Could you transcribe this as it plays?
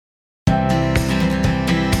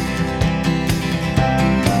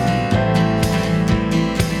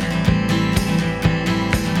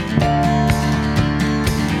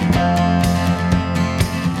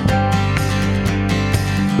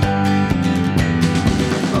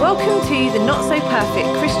Welcome to the Not So Perfect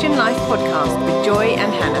Christian Life podcast with Joy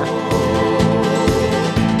and Hannah.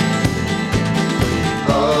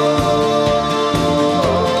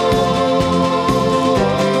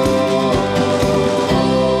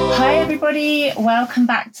 Hi everybody, welcome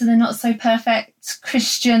back to the Not So Perfect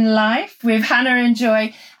Christian Life with Hannah and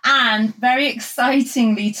Joy. And very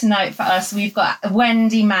excitingly tonight for us, we've got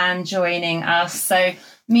Wendy Mann joining us. So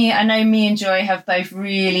I know me and Joy have both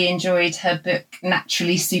really enjoyed her book,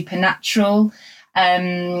 Naturally Supernatural.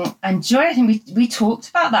 And Joy, I think we talked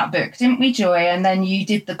about that book, didn't we, Joy? And then you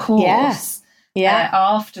did the course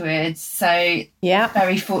afterwards. So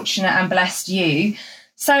very fortunate and blessed you.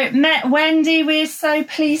 So Wendy, we're so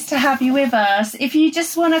pleased to have you with us. If you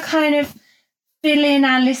just want to kind of fill in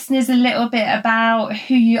our listeners a little bit about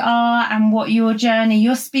who you are and what your journey,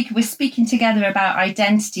 we're speaking together about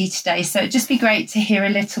identity today, so it'd just be great to hear a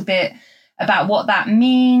little bit about what that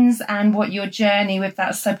means and what your journey with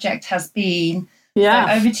that subject has been. So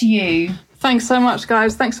over to you. Thanks so much,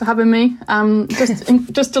 guys. Thanks for having me.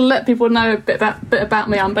 Just to let people know a bit about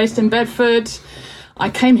me, I'm based in Bedford. I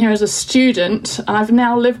came here as a student, and I've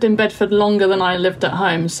now lived in Bedford longer than I lived at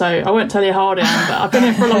home, so I won't tell you how old I am, but I've been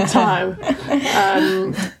here for a long time.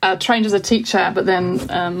 Trained as a teacher, but then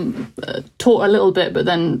taught a little bit, but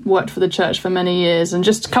then worked for the church for many years, and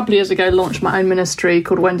just a couple of years ago launched my own ministry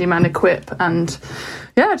called Wendy Mann Equip, and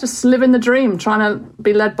just living the dream, trying to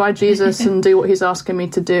be led by Jesus and do what he's asking me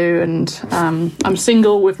to do. And I'm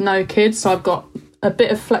single with no kids, so I've got a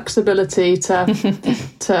bit of flexibility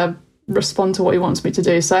to respond to what he wants me to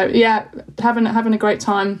do. So having a great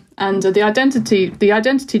time. And the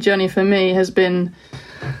identity journey for me has been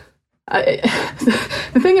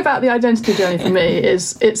the thing about the identity journey for me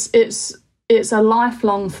is it's a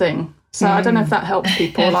lifelong thing. So I don't know if that helps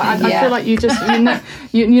people. I feel like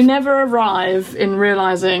you never arrive in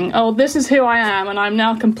realizing, oh, this is who I am, and I'm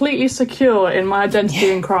now completely secure in my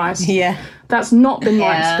identity in Christ. That's not been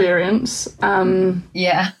my experience.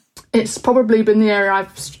 It's probably been the area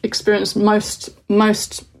I've experienced most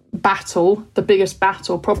battle. The biggest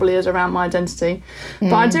battle probably is around my identity.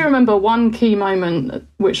 But I do remember one key moment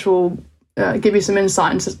which will give you some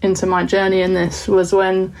insight into my journey in this, was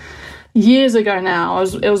when years ago now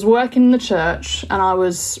I was working in the church, and I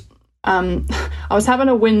was having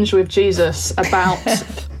a whinge with Jesus about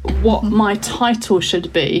what my title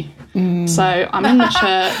should be. So I'm in the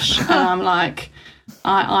church and I'm like,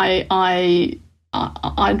 I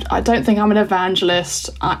don't think I'm an evangelist.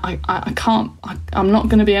 I can't. I'm not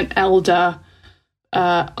going to be an elder.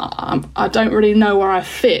 I don't really know where I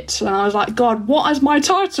fit. And I was like, God, what is my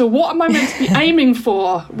title? What am I meant to be aiming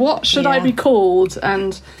for? What should I be called?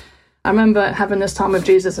 And I remember having this time with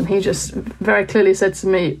Jesus, and he just very clearly said to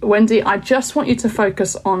me, Wendy, I just want you to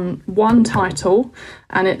focus on one title,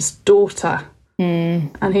 and it's daughter.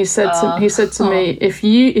 And he said to me, if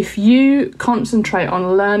you concentrate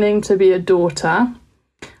on learning to be a daughter,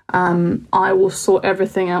 I will sort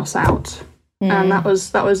everything else out. And that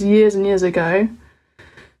was years and years ago,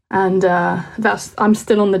 and I'm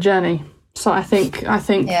still on the journey. So I think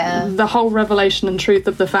the whole revelation and truth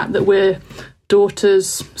of the fact that we're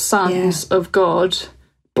daughters, sons of God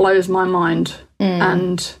blows my mind.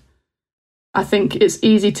 And I think it's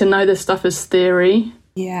easy to know this stuff as theory.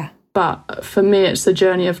 But for me, it's the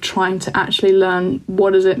journey of trying to actually learn,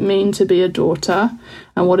 what does it mean to be a daughter,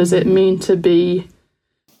 and what does it mean to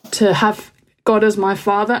have God as my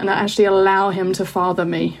father and actually allow him to father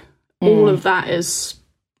me. All of that is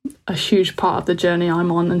a huge part of the journey I'm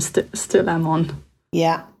on and still am on.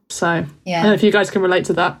 So I don't know if you guys can relate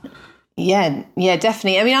to that. Yeah,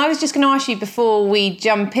 definitely. I mean, I was just going to ask you before we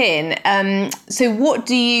jump in, so what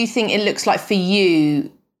do you think it looks like for you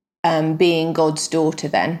being God's daughter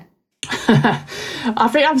then? I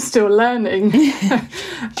think I'm still learning.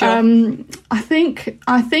 I think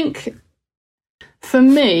for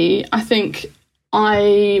me,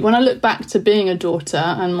 when I look back to being a daughter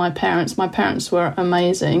and my parents were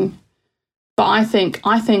amazing, but I think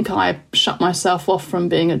I shut myself off from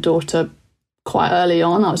being a daughter quite early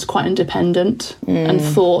on. I was quite independent and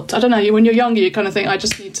thought, I don't know, when you're younger, you kind of think, I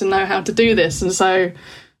just need to know how to do this, and so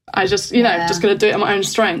I just just going to do it at my own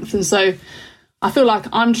strength. And so I feel like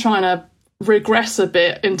I'm trying to regress a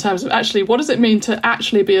bit in terms of actually what does it mean to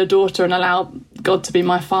actually be a daughter and allow God to be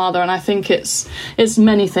my father. And I think it's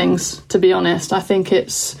many things, to be honest. I think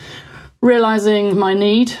it's realizing my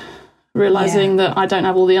need, realizing that I don't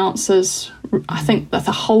have all the answers. I think that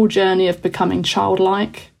the whole journey of becoming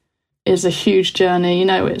childlike is a huge journey. You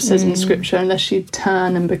know, it says in scripture, unless you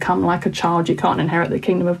turn and become like a child, you can't inherit the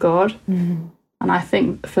kingdom of God. And I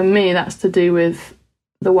think for me, that's to do with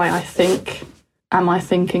the way I think, am I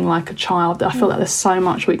thinking like a child? I feel like there's so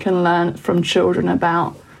much we can learn from children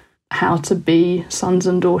about how to be sons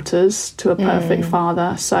and daughters to a perfect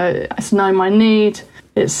father. So it's know my need.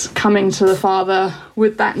 It's coming to the Father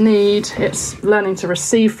with that need. It's learning to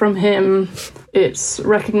receive from him. It's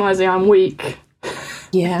recognising I'm weak.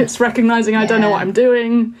 Yeah. It's recognising I don't know what I'm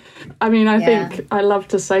doing. I mean, I think I love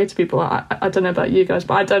to say to people, I don't know about you guys,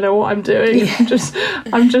 but I don't know what I'm doing. Yeah.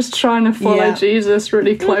 I'm just trying to follow Jesus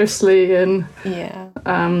really closely. And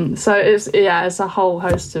so it's a whole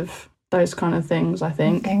host of those kind of things, I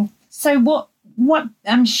think. Okay. So what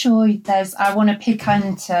I'm sure I want to pick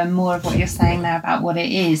into more of what you're saying there about what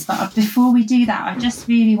it is. But before we do that, I just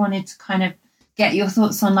really wanted to kind of get your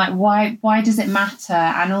thoughts on like why does it matter?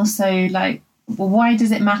 And also like, why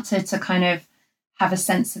does it matter to kind of have a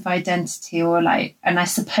sense of identity or like, and I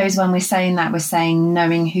suppose when we're saying that, we're saying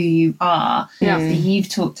knowing who you are. Yeah. You've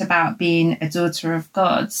talked about being a daughter of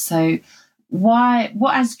God. So what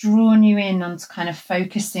has drawn you in onto kind of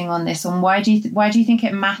focusing on this? And why do you think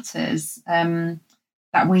it matters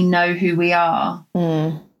that we know who we are?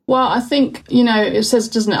 Well, I think, it says,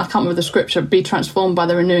 doesn't it? I can't remember the scripture, be transformed by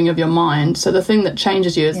the renewing of your mind. So the thing that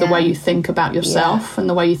changes you is the way you think about yourself and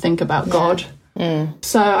the way you think about God.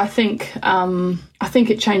 So I think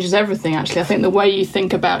it changes everything, actually. I think the way you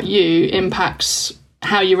think about you impacts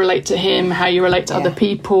how you relate to him, how you relate to other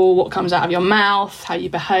people, what comes out of your mouth, how you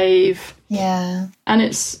behave. Yeah. And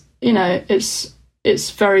it's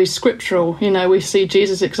very scriptural. We see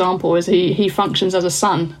Jesus' example is he functions as a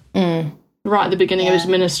son. Right at the beginning of his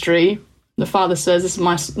ministry, the Father says, this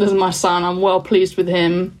is my son, I'm well pleased with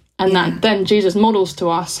him. And then Jesus models to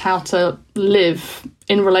us how to live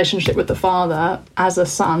in relationship with the Father as a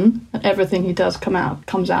son. And everything he does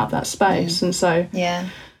comes out of that space. And so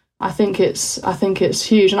I think it's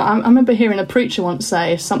huge. And I remember hearing a preacher once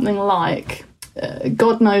say something like,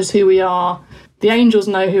 God knows who we are, the angels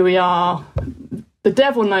know who we are, the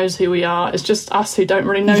devil knows who we are. It's just us who don't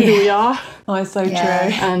really know who we are. Oh, it's so true.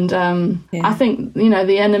 And I think,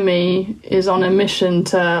 the enemy is on a mission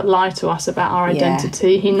to lie to us about our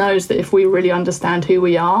identity. He knows that if we really understand who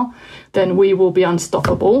we are, then we will be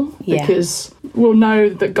unstoppable because we'll know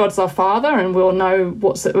that God's our Father and we'll know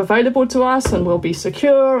what's available to us and we'll be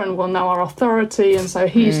secure and we'll know our authority. And so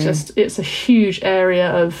it's a huge area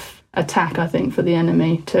of attack, I think, for the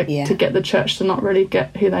enemy to get the church to not really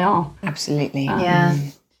get who they are. Absolutely.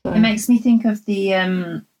 So. It makes me think of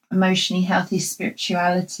the emotionally healthy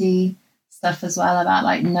spirituality stuff as well, about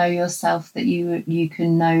like know yourself that you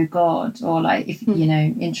can know God, or like if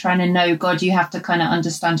in trying to know God you have to kind of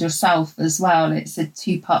understand yourself as well. It's a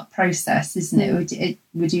two-part process, isn't it?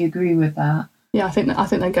 Would you agree with that? Yeah, I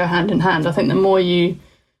think they go hand in hand. I think the more you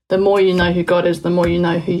know who God is, the more you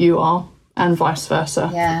know who you are, and vice versa.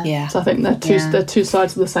 Yeah. So I think they're two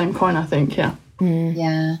sides of the same coin, I think.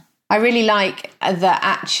 Yeah. I really like that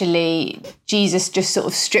actually Jesus just sort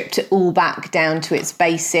of stripped it all back down to its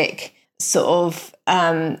basic sort of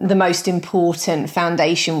the most important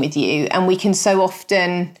foundation with you. And we can so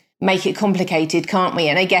often make it complicated, can't we?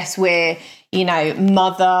 And I guess we're,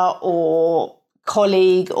 mother or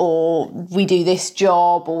colleague, or we do this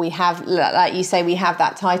job, or we have, like you say, we have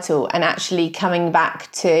that title, and actually coming back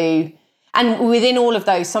to... And within all of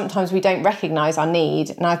those, sometimes we don't recognise our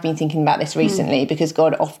need. And I've been thinking about this recently because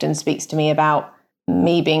God often speaks to me about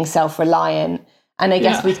me being self-reliant. And I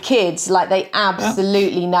guess with kids, like they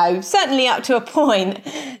absolutely know, certainly up to a point,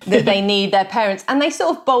 that they need their parents. And they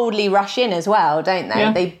sort of boldly rush in as well, don't they?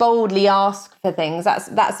 Yeah. They boldly ask for things.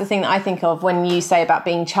 That's the thing that I think of when you say about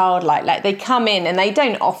being childlike. Like they come in and they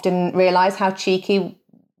don't often realise how cheeky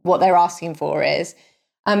what they're asking for is.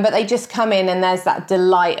 But they just come in and there's that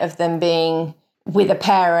delight of them being with a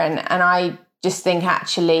parent. And I just think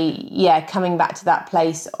actually, coming back to that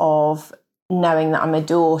place of knowing that I'm a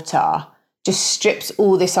daughter just strips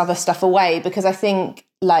all this other stuff away, because I think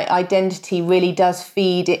like identity really does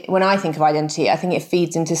feed it. When I think of identity, I think it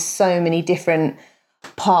feeds into so many different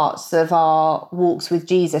parts of our walks with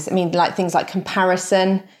Jesus. I mean, like things like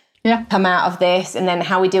comparison come out of this, and then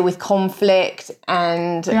how we deal with conflict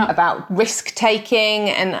and about risk taking.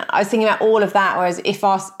 And I was thinking about all of that, whereas if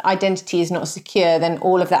our identity is not secure, then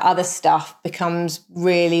all of that other stuff becomes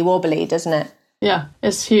really wobbly, doesn't it? Yeah,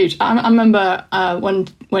 it's huge. I remember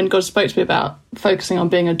when God spoke to me about focusing on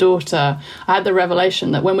being a daughter, I had the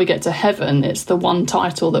revelation that when we get to heaven, it's the one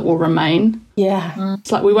title that will remain. Yeah.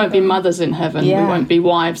 It's like we won't be mothers in heaven. Yeah. We won't be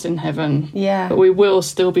wives in heaven. Yeah. But we will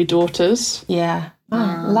still be daughters. Yeah.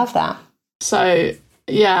 Oh, love that. So,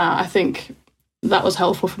 I think that was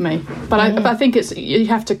helpful for me. But I think you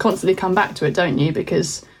have to constantly come back to it, don't you?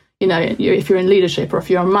 Because, if you're in leadership, or if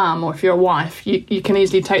you're a mum, or if you're a wife, you can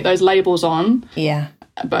easily take those labels on. Yeah.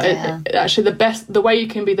 But actually, the way you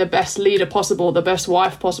can be the best leader possible, the best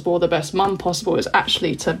wife possible, the best mum possible, is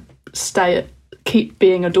actually to keep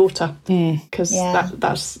being a daughter, because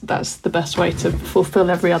that's the best way to fulfill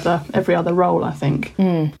every other role, I think.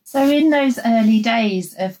 So in those early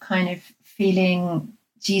days of kind of feeling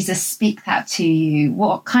Jesus speak that to you,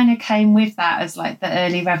 what kind of came with that as like the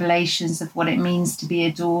early revelations of what it means to be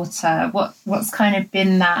a daughter? What's kind of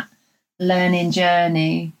been that learning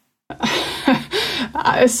journey?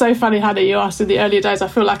 It's so funny, Hannah, you asked in the earlier days. I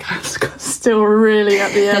feel like I'm still really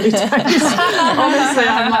at the early days. Honestly,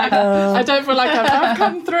 I'm like, I don't feel like I've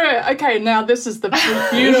come through it. Okay, now this is the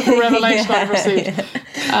beautiful revelation I've received.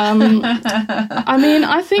 I mean,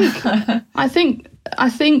 I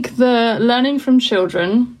think the learning from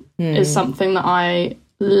children is something that I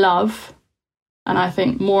love, and I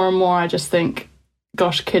think more and more I just think,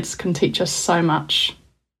 gosh, kids can teach us so much.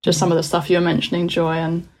 Just some of the stuff you were mentioning, Joy,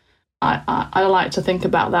 and I like to think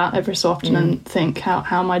about that every so often and think, how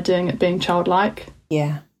am I doing at being childlike?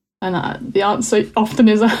 Yeah. And the answer often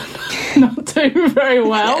is not doing very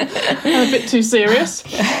well, a bit too serious.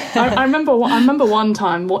 I remember one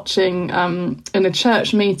time watching in a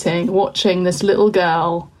church meeting, watching this little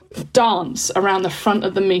girl dance around the front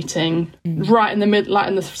of the meeting, right in the mid, like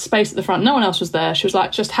in the space at the front. No one else was there. She was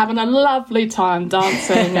like just having a lovely time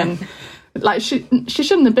dancing, and like she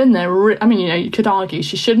shouldn't have been there. I mean, you could argue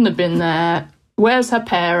she shouldn't have been there. Where's her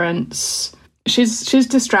parents? She's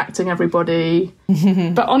distracting everybody.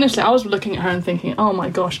 But honestly, I was looking at her and thinking, oh my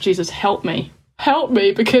gosh, Jesus, help me,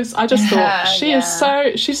 because I just thought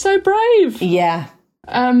she's so brave. Yeah.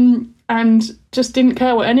 And just didn't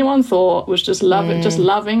care what anyone thought, was just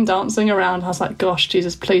loving dancing around. I was like, gosh,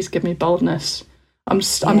 Jesus, please give me boldness. I'm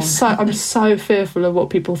so fearful of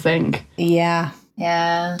what people think. Yeah.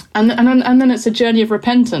 Yeah. And then it's a journey of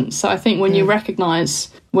repentance. So I think when you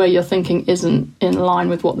recognise where your thinking isn't in line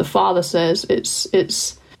with what the Father says,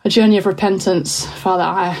 it's a journey of repentance. Father,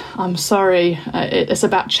 I'm sorry. It's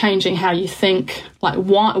about changing how you think. Like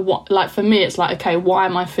like for me, it's like, okay, why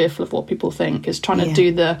am I fearful of what people think? It's trying to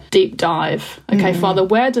do the deep dive. Okay, Father,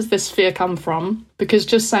 where does this fear come from? Because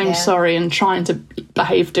just saying sorry and trying to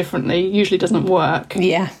behave differently usually doesn't work.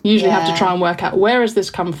 Yeah. You usually have to try and work out, where has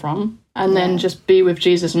this come from? And then just be with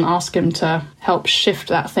Jesus and ask him to help shift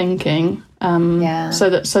that thinking, so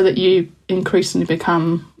that you increasingly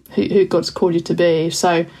become who God's called you to be.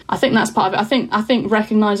 So I think that's part of it. I think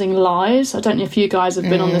recognizing lies. I don't know if you guys have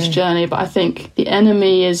been on this journey, but I think the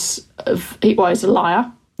enemy is a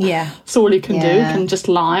liar. Yeah, that's all he can do. He can just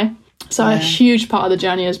lie. So a huge part of the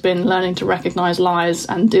journey has been learning to recognise lies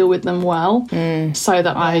and deal with them well, so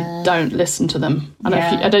that I don't listen to them. I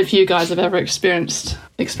don't know if you guys have ever experienced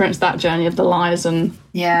that journey of the lies and...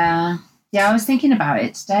 Yeah, I was thinking about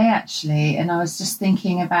it today, actually, and I was just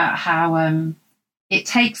thinking about how it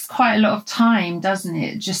takes quite a lot of time, doesn't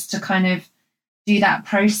it, just to kind of do that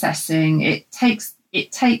processing. It takes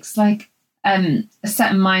like... a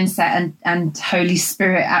certain mindset and Holy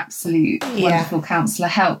Spirit, absolute wonderful counsellor,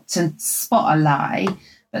 help to spot a lie.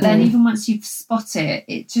 But then even once you've spot it,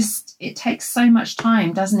 it takes so much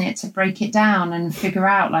time, doesn't it, to break it down and figure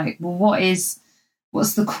out, like, well,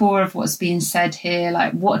 what's the core of what's being said here?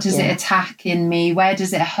 Like, what does it attack in me? Where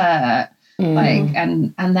does it hurt? Like,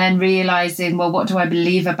 and then realizing, well, what do I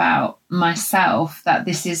believe about myself that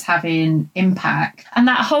this is having impact? And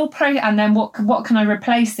that whole and then what can I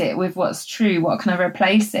replace it with? What's true? What can I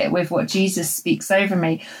replace it with? What Jesus speaks over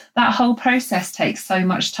me? That whole process takes so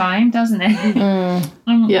much time, doesn't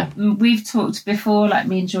it? We've talked before, like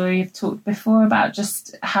me and Joy have talked before, about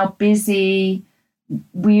just how busy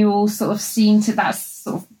we all sort of seem to. That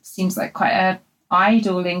sort of seems like quite a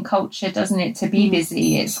idol in culture, doesn't it, to be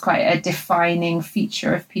busy? It's quite a defining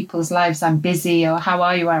feature of people's lives. I'm busy, or how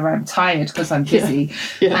are you? Or I'm tired because I'm busy.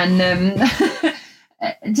 And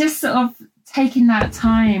just sort of taking that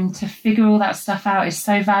time to figure all that stuff out is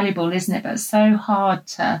so valuable, isn't it? But it's so hard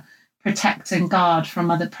to protect and guard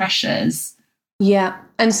from other pressures. Yeah.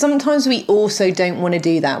 And sometimes we also don't want to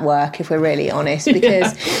do that work, if we're really honest,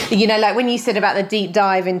 because, like when you said about the deep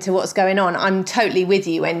dive into what's going on, I'm totally with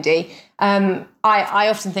you, Wendy. I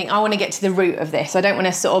often think I want to get to the root of this. I don't want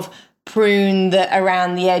to sort of prune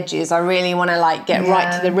around the edges. I really want to get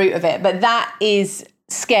right to the root of it. But that is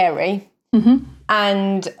scary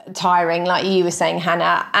and tiring, like you were saying,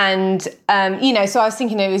 Hannah. And, so I was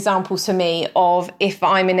thinking of examples for me of if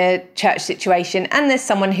I'm in a church situation and there's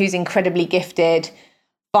someone who's incredibly gifted,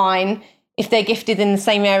 fine. If they're gifted in the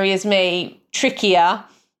same area as me, trickier.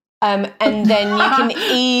 And then you can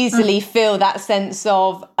easily feel that sense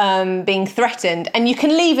of being threatened, and you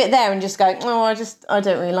can leave it there and just go, oh, I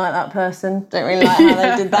don't really like that person. Don't really like how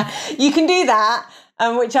they did that. You can do that,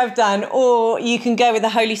 which I've done, or you can go with the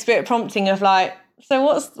Holy Spirit prompting of like, so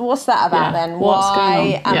what's that about then?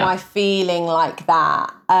 Why am I feeling like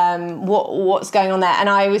that? What's going on there? And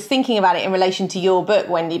I was thinking about it in relation to your book,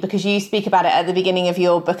 Wendy, because you speak about it at the beginning of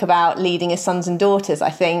your book about leading as sons and daughters,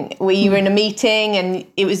 I think, where you were in a meeting and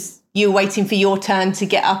you were waiting for your turn to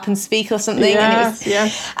get up and speak or something.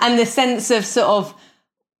 And the sense of sort of,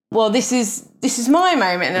 well, this is my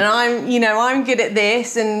moment, and I'm good at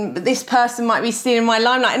this, and this person might be stealing my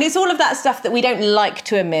limelight, and it's all of that stuff that we don't like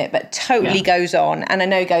to admit, but totally goes on, and I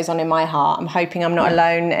know goes on in my heart. I'm hoping I'm not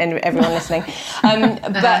alone, and everyone listening.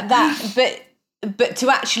 But to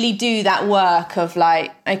actually do that work of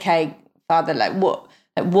like, okay, Father, like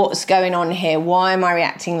what's going on here? Why am I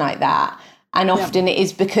reacting like that? And often it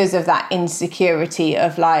is because of that insecurity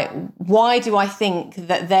of like, why do I think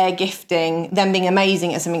that their gifting, them being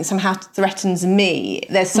amazing at something, somehow threatens me?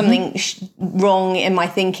 There's something wrong in my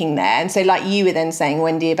thinking there. And so like you were then saying,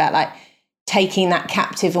 Wendy, about like taking that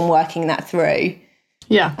captive and working that through.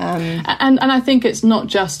 Yeah. And I think it's not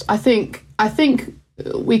just, I think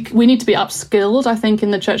we need to be upskilled, I think,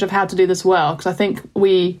 in the church of how to do this well. Because I think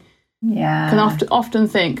we... can often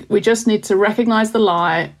think we just need to recognise the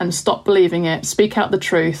lie and stop believing it, speak out the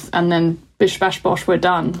truth, and then bish bash bosh, we're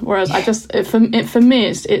done. Whereas for me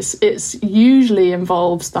it's usually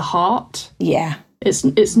involves the heart.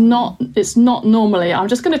 It's not normally I'm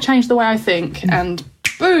just going to change the way I think and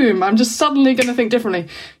boom, I'm just suddenly going to think differently.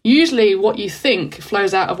 Usually what you think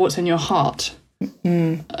flows out of what's in your heart.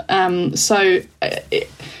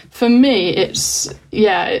 For me, it's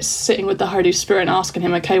sitting with the Holy Spirit and asking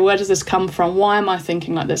him, okay, where does this come from? Why am I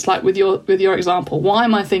thinking like this? Like with your example, why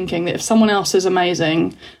am I thinking that if someone else is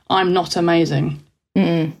amazing, I'm not amazing?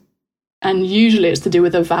 And usually it's to do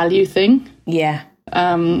with a value thing.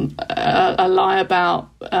 A lie about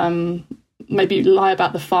maybe lie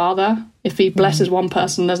about the Father. If he blesses one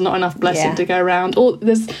person, there's not enough blessing to go around.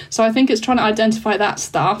 So I think it's trying to identify that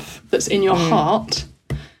stuff that's in your heart.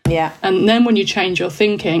 And then when you change your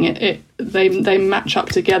thinking, they match up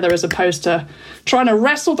together, as opposed to trying to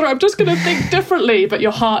wrestle through, I'm just going to think differently, but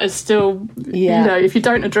your heart is still, if you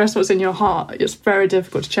don't address what's in your heart, it's very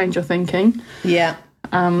difficult to change your thinking. Well,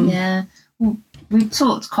 we've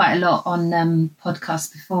talked quite a lot on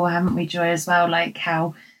podcasts before, haven't we, Joy, as well, like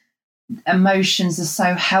how emotions are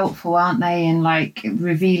so helpful, aren't they, in like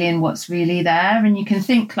revealing what's really there. And you can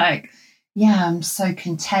think like, I'm so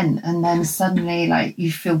content, and then suddenly like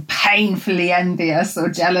you feel painfully envious or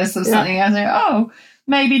jealous or something. I think, oh,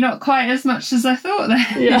 maybe not quite as much as I thought there.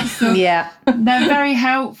 They're very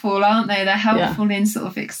helpful, aren't they? They're helpful in sort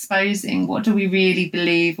of exposing what do we really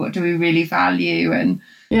believe, what do we really value, and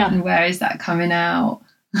where is that coming out.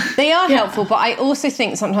 They are helpful, but I also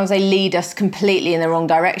think sometimes they lead us completely in the wrong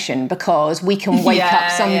direction, because we can wake up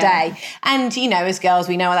someday and, as girls,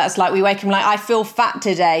 we know what that's like. We wake up like, I feel fat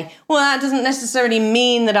today. Well, that doesn't necessarily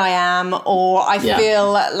mean that I am, or I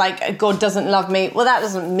feel like God doesn't love me. Well, that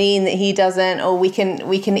doesn't mean that he doesn't. Or we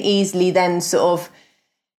can easily then sort of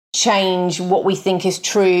change what we think is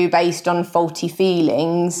true based on faulty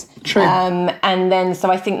feelings. And then, so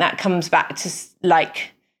I think that comes back to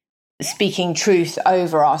like speaking truth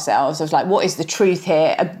over ourselves, of like, what is the truth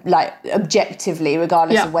here, like objectively,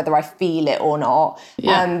 regardless of whether I feel it or not,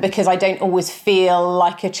 because I don't always feel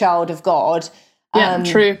like a child of God,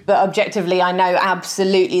 true, but objectively I know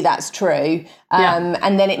absolutely that's true,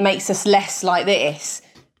 and then it makes us less like this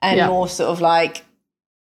and more sort of like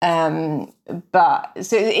but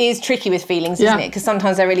so it is tricky with feelings, isn't it, because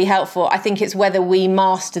sometimes they're really helpful. I think it's whether we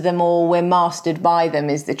master them or we're mastered by them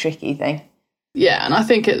is the tricky thing. And I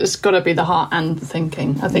think it's got to be the heart and the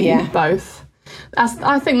thinking. I think you need both.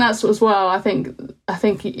 I think that's as well. I think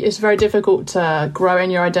it's very difficult to grow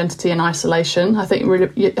in your identity in isolation. I think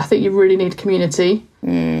you really need community.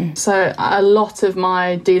 So a lot of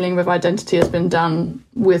my dealing with identity has been done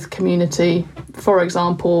with community. For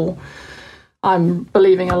example, I'm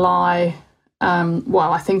believing a lie.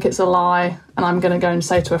 I think it's a lie, and I'm going to go and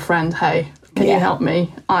say to a friend, "Hey, can you help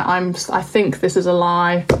me? I think this is a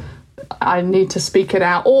lie. I need to speak it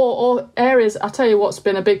out." Or areas, I'll tell you what's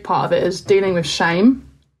been a big part of it is dealing with shame.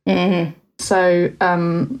 So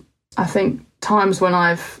I think times when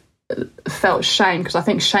I've felt shame, because I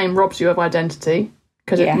think shame robs you of identity,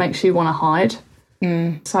 because it makes you want to hide.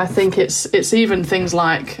 So I think it's even things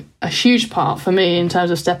like a huge part for me in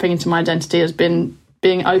terms of stepping into my identity has been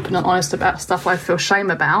being open and honest about stuff I feel shame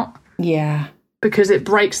about. because it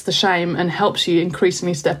breaks the shame and helps you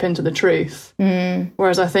increasingly step into the truth.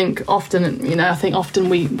 Whereas I think often,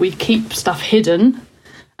 we keep stuff hidden,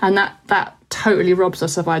 and that totally robs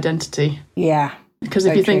us of identity. Yeah. Because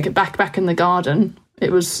if you think back in the garden,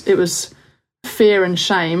 it was fear and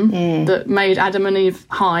shame that made Adam and Eve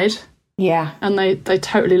hide. Yeah. And they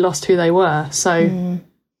totally lost who they were. So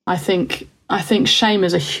I think shame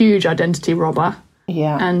is a huge identity robber.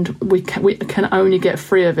 Yeah. And we can only get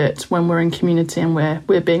free of it when we're in community and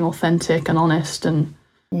we're being authentic and honest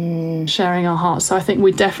and sharing our hearts. So I think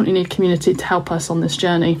we definitely need community to help us on this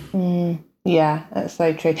journey. Yeah, that's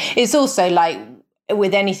so true. It's also like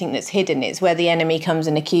with anything that's hidden, it's where the enemy comes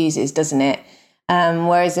and accuses, doesn't it?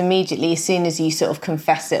 Whereas immediately, as soon as you sort of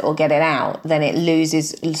confess it or get it out, then it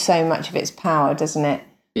loses so much of its power, doesn't it?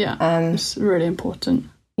 Yeah, it's really important.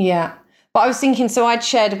 Yeah. But I was thinking, so I'd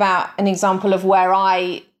shared about an example of where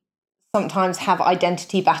I sometimes have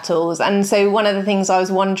identity battles. And so one of the things I was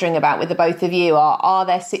wondering about with the both of you are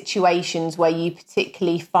there situations where you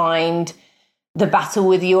particularly find the battle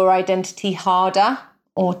with your identity harder,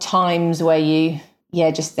 or times where you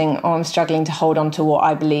just think, I'm struggling to hold on to what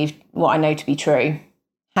I believe, what I know to be true?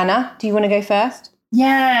 Hannah, do you want to go first?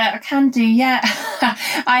 Yeah, I can do. Yeah.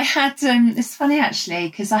 I had, it's funny actually,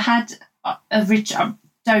 because I had I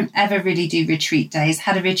don't ever really do retreat days.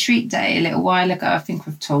 Had a retreat day a little while ago. I think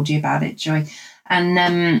we've told you about it, Joy.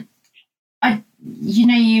 And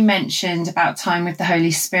you mentioned about time with the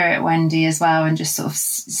Holy Spirit, Wendy, as well, and just sort of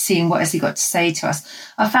seeing what has he got to say to us.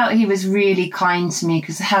 I felt he was really kind to me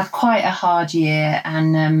because I had quite a hard year,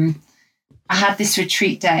 and I had this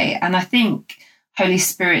retreat day, and I think Holy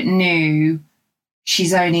Spirit knew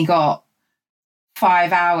she's only got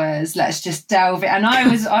 5 hours, let's just delve it. And I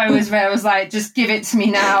was like, just give it to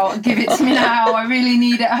me now, I really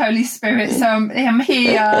need it, Holy Spirit. So I'm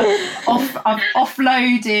here, I've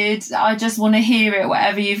offloaded, I just want to hear it,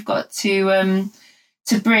 whatever you've got to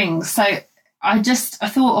bring. So I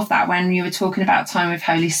thought of that when you were talking about time with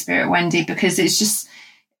Holy Spirit, Wendy, because it's just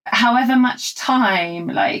however much time,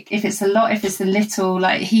 like if it's a lot, if it's a little,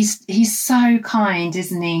 like he's so kind,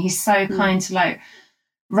 isn't he? He's so kind to like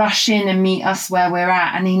rush in and meet us where we're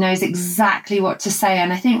at, and he knows exactly what to say.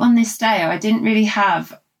 And I think on this day I think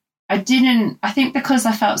because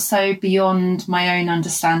I felt so beyond my own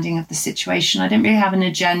understanding of the situation, I didn't really have an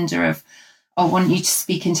agenda of, I want you to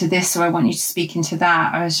speak into this or I want you to speak into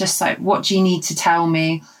that. I was just like, what do you need to tell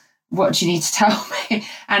me? What do you need to tell me?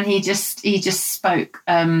 And he just spoke,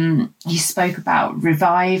 he spoke about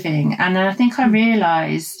reviving. And I think I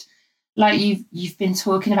realised, like you've been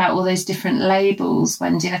talking about all those different labels,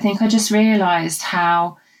 Wendy, I think I just realised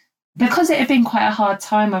how, because it had been quite a hard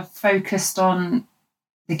time, I've focused on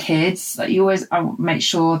the kids. Like I make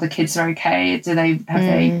sure the kids are okay. Have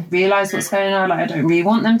they realised what's going on? Like, I don't really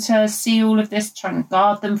want them to see all of this, trying to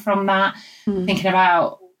guard them from that. Thinking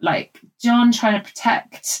about like John, trying to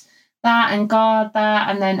protect that and guard that,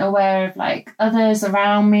 and then aware of like others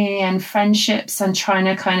around me and friendships, and trying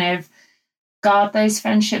to kind of guard those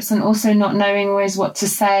friendships, and also not knowing always what to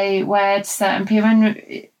say, where to certain people.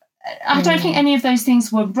 And I don't think any of those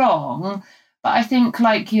things were wrong, but I think,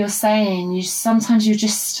 like you're saying, sometimes you're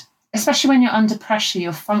just, especially when you're under pressure,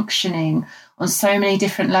 you're functioning on so many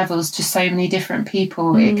different levels to so many different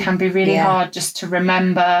people. It can be really hard just to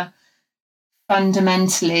remember,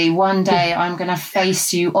 fundamentally, one day I'm going to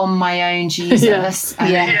face you on my own, Jesus.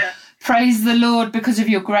 And praise the Lord, because of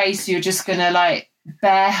your grace, you're just going to like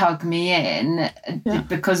bear hug me in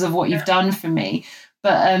because of what you've done for me.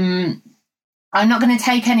 But I'm not going to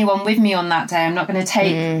take anyone with me on that day. I'm not going to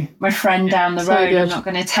take my friend down the road. I'm not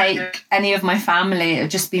going to take any of my family. It'll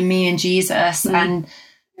just be me and Jesus. And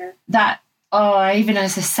that, even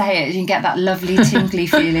as I say it, you can get that lovely tingly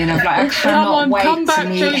feeling of like, I cannot wait to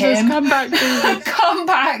meet him. Come back, Jesus. Come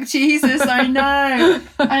back, Jesus, I know.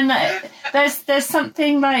 And there's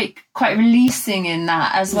something like quite releasing in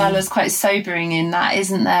that, as well as quite sobering in that,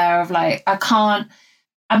 isn't there? Of like,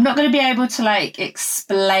 I'm not going to be able to like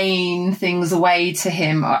explain things away to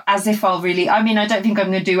him, or as if I don't think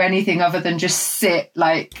I'm going to do anything other than just sit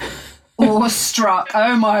like awestruck.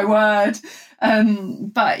 Oh my word.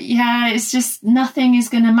 But yeah, it's just, nothing is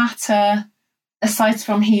going to matter aside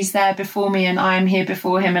from he's there before me and I am here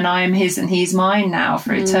before him, and I am his and he's mine now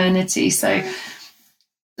for eternity. So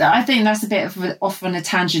I think that's a bit of off on a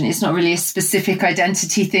tangent. It's not really a specific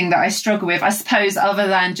identity thing that I struggle with, I suppose, other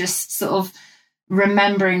than just sort of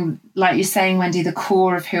remembering, like you're saying, Wendy, the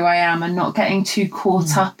core of who I am, and not getting too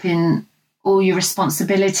caught up in all your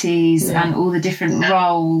responsibilities and all the different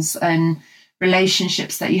roles, and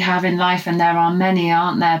relationships that you have in life, and there are many,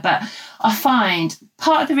 aren't there? But I find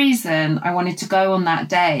part of the reason I wanted to go on that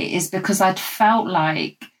day is because I'd felt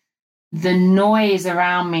like the noise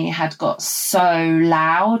around me had got so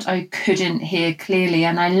loud I couldn't hear clearly.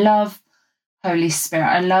 And I love Holy Spirit.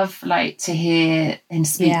 I love like to hear him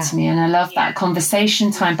speak to me, and I love that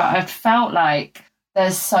conversation time. But I felt like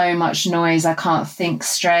there's so much noise. I can't think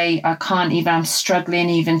straight. I'm struggling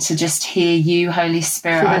even to just hear you, Holy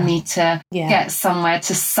Spirit. I need to get somewhere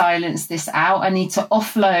to silence this out. I need to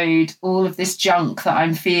offload all of this junk that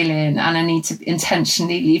I'm feeling, and I need to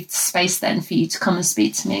intentionally leave space then for you to come and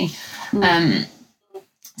speak to me.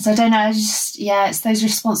 So I don't know, it's those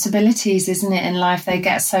responsibilities, isn't it, in life? They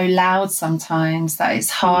get so loud sometimes that it's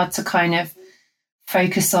hard to kind of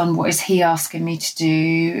focus on what is he asking me to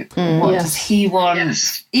do, what does he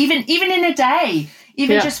want, even in a day,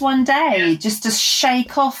 just one day, just to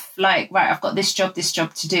shake off like, right, I've got this job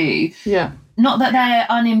to do. Not that they're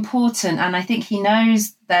unimportant, and I think he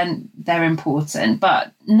knows then they're important,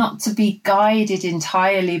 but not to be guided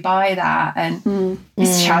entirely by that. And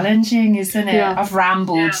it's challenging, isn't it? I've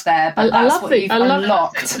rambled there, but that's what you've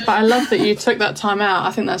unlocked. But I love that you took that time out.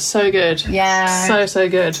 I think that's so good. So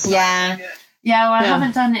good. Well, I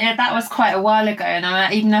haven't done it. That was quite a while ago,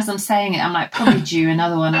 and even as I'm saying it, I'm like, probably due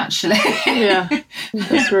another one actually.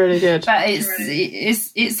 That's really good. But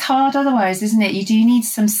it's hard otherwise, isn't it? You do need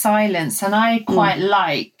some silence, and I quite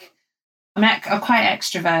like. I'm quite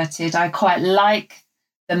extroverted. I quite like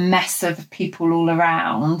the mess of people all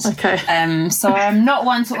around. Okay. So I'm not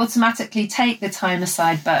one to automatically take the time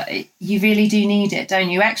aside, but you really do need it, don't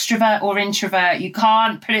you? Extrovert or introvert, you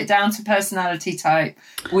can't put it down to personality type.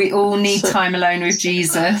 We all need time alone with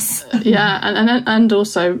Jesus. And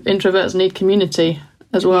also introverts need community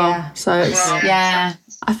as well. So it's,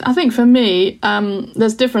 I think for me,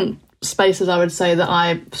 there's different spaces I would say that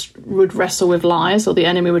I would wrestle with lies, or the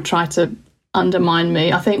enemy would try to undermine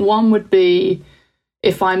me. I think one would be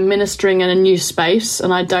if I'm ministering in a new space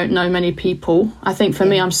and I don't know many people. I think for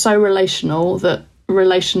me, I'm so relational that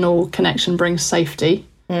relational connection brings safety.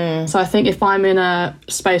 So I think if I'm in a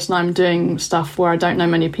space and I'm doing stuff where I don't know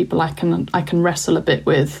many people, I can wrestle a bit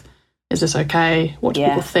with, is this okay? What do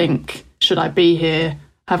people think? Should I be here?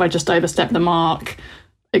 Have I just overstepped the mark?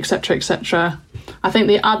 Etc. etc. I think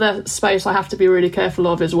the other space I have to be really careful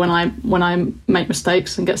of is when I make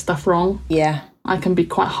mistakes and get stuff wrong. I can be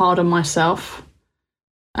quite hard on myself.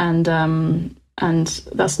 And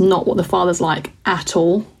that's not what the Father's like at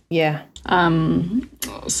all.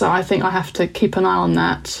 So I think I have to keep an eye on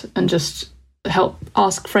that and just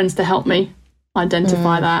ask friends to help me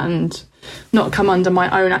identify that and not come under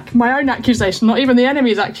my own accusation, not even the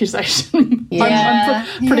enemy's accusation.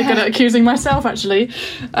 I'm pretty good at accusing myself, actually.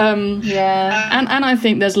 And I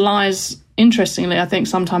think there's lies. Interestingly, I think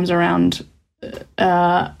sometimes around.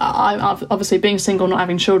 I've obviously being single, not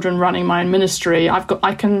having children, running my own ministry.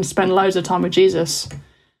 I can spend loads of time with Jesus,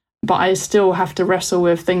 but I still have to wrestle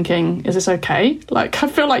with thinking, is this okay? Like I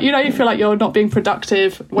feel like you feel like you're not being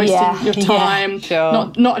productive, wasting your time,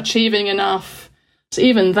 not achieving enough. So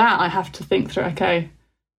even that, I have to think through. Okay,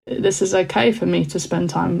 this is okay for me to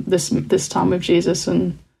spend this time with Jesus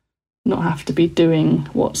and not have to be doing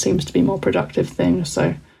what seems to be more productive things.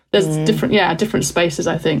 So. There's different spaces,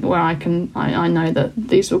 I think, where I know that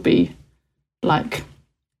these will be like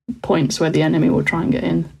points where the enemy will try and get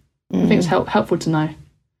in. I think it's helpful to know.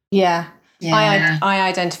 I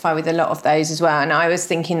identify with a lot of those as well. And I was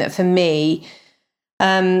thinking that for me,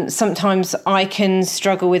 sometimes I can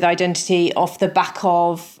struggle with identity off the back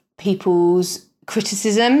of people's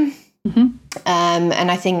criticism.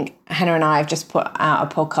 And I think Hannah and I have just put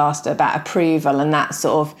out a podcast about approval, and that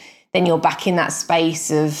sort of, then you're back in that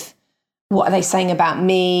space of what are they saying about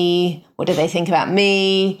me? What do they think about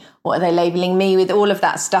me? What are they labeling me with? All of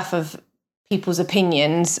that stuff of people's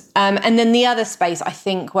opinions. And then the other space, I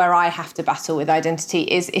think, where I have to battle with identity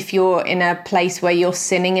is if you're in a place where you're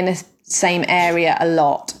sinning in the same area a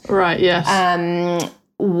lot. Right, yes.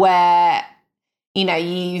 Where,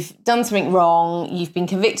 you've done something wrong, you've been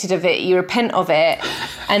convicted of it, you repent of it,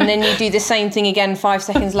 and then you do the same thing again 5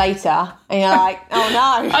 seconds later, and you're like, oh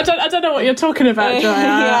no. I don't know what you're talking about, Joy.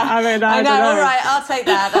 I know. All right, I'll take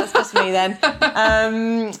that. That's just me then.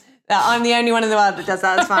 I'm the only one in the world that does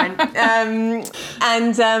that. That's fine.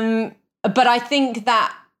 But I think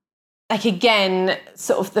that, like, again,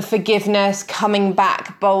 sort of the forgiveness, coming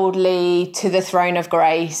back boldly to the throne of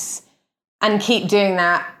grace, and keep doing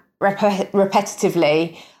that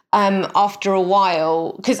repetitively after a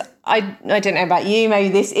while, because I don't know about you, maybe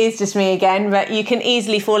this is just me again, but you can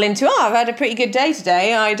easily fall into, I've had a pretty good day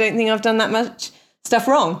today, I don't think I've done that much stuff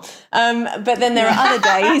wrong. But then there are other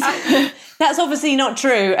days. That's obviously not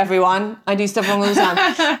true, everyone. I do stuff wrong all the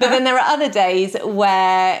time. But then there are other days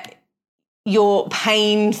where you're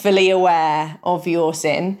painfully aware of your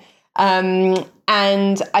sin.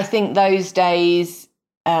 And I think those days,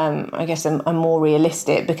 I guess I'm more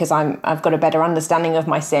realistic because I've got a better understanding of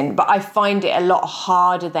my sin. But I find it a lot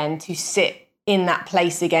harder then to sit in that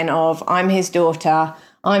place again of I'm his daughter,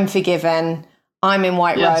 I'm forgiven, I'm in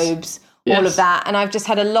white robes, all of that. And I've just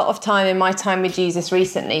had a lot of time in my time with Jesus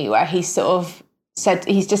recently where he's just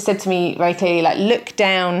said to me very clearly, like, look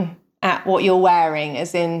down at what you're wearing,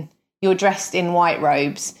 as in you're dressed in white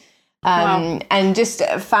robes. And just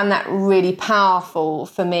found that really powerful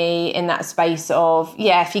for me in that space of,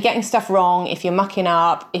 if you're getting stuff wrong, if you're mucking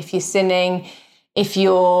up, if you're sinning, if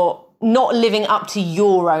you're not living up to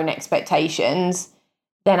your own expectations,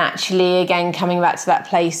 then actually, again, coming back to that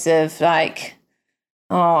place of like,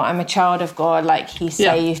 oh, I'm a child of God, like he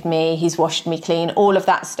saved me, he's washed me clean, all of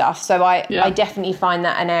that stuff. So I definitely find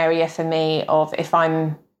that an area for me of if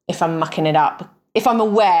I'm mucking it up, if I'm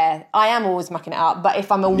aware, I am always mucking it up, but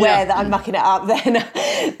if I'm aware that I'm mucking it up,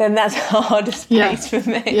 then that's the hardest place for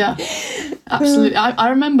me. Yeah, absolutely. I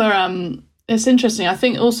remember, it's interesting. I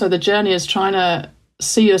think also the journey is trying to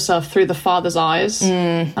see yourself through the Father's eyes.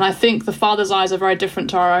 And I think the Father's eyes are very different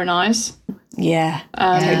to our own eyes. Yeah,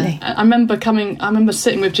 totally. I remember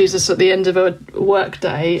sitting with Jesus at the end of a work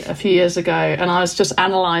day a few years ago, and I was just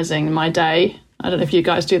analysing my day. I don't know if you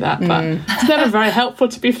guys do that, but it's never very helpful,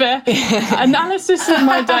 to be fair. Analysis of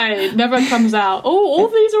my day never comes out.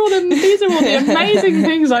 These are all the amazing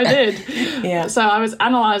things I did. Yeah. So I was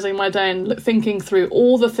analysing my day and thinking through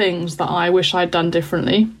all the things that I wish I'd done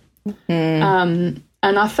differently. And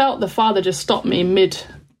I felt the Father just stopped me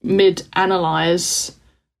mid analyse.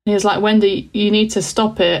 He was like, Wendy, you need to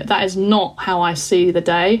stop it. That is not how I see the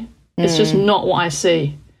day. It's just not what I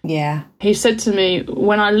see. Yeah. He said to me,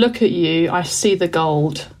 when I look at you, I see the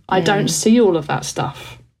gold. I don't see all of that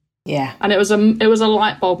stuff. Yeah. And it was a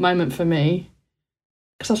light bulb moment for me,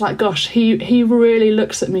 because I was like, gosh, he really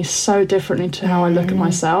looks at me so differently to how I look at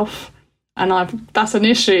myself. And that's an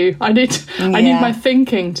issue. I need my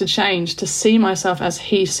thinking to change, to see myself as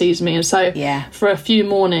he sees me. And so for a few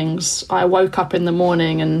mornings, I woke up in the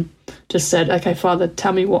morning and just said, okay, Father,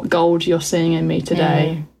 tell me what gold you're seeing in me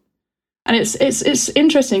today. And it's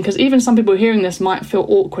interesting because even some people hearing this might feel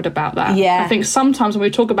awkward about that. Yeah. I think sometimes when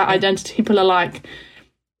we talk about identity, people are like,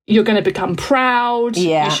 you're going to become proud.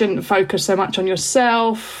 Yeah. You shouldn't focus so much on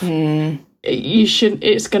yourself.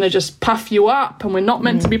 It's going to just puff you up, and we're not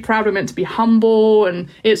meant to be proud, we're meant to be humble, and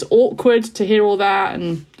it's awkward to hear all that,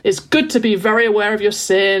 and it's good to be very aware of your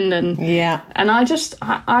sin. And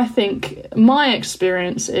I think my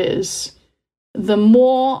experience is the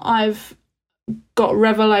more I've got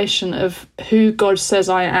revelation of who God says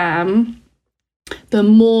I am, the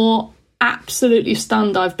more absolutely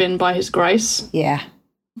stunned I've been by his grace. Yeah.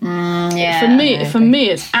 For me,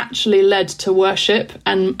 it's actually led to worship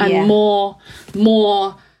and more.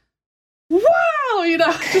 Wow,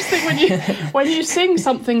 just think when you sing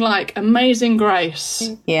something like "Amazing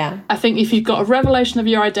Grace," I think if you've got a revelation of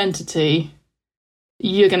your identity,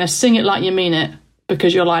 you're going to sing it like you mean it,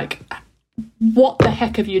 because you're like, what the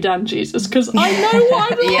heck have you done, Jesus? Because I know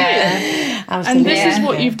what I'm like. And this is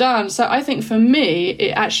what you've done. So I think for me,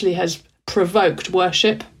 it actually has provoked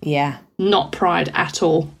worship. Yeah. Not pride at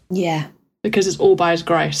all. Yeah. Because it's all by his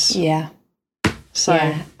grace. Yeah. So.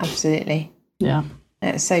 Yeah, absolutely. Yeah.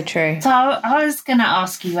 It's so true. So I was going to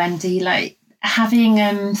ask you, Wendy, like,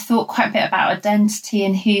 having thought quite a bit about identity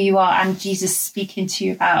and who you are, and Jesus speaking to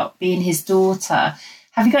you about being his daughter,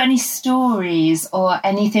 have you got any stories or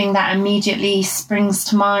anything that immediately springs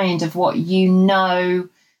to mind of what you know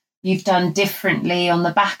you've done differently on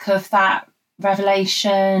the back of that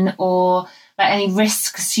revelation, or like any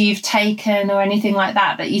risks you've taken or anything like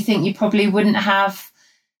that you think you probably wouldn't have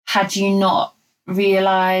had you not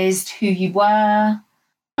realised who you were?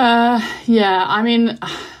 I mean,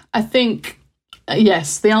 I think,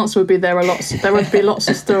 yes, the answer would be there would be lots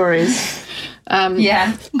of stories.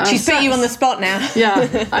 She's put you on the spot now.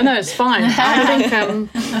 Yeah, I know, it's fine. I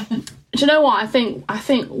think, do you know what? I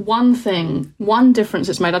think one difference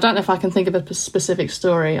it's made, I don't know if I can think of a specific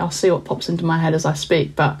story. I'll see what pops into my head as I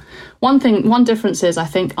speak. But one difference is I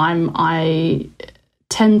think I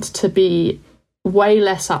tend to be way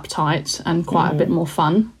less uptight and quite a bit more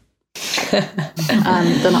fun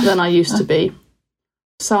than I used to be.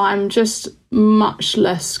 So I'm just much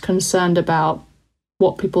less concerned about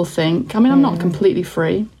what people think. I mean, I'm not completely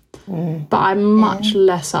free, but I'm much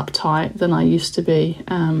less uptight than I used to be.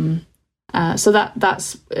 So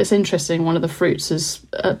that's it's interesting. One of the fruits is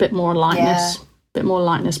a bit more lightness. bit more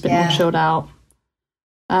lightness, a bit more chilled out.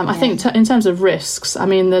 I think in terms of risks, I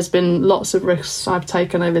mean, there's been lots of risks I've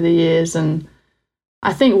taken over the years, and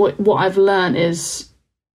I think what I've learned is,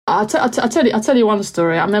 I'll tell you one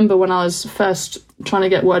story. I remember when I was first trying to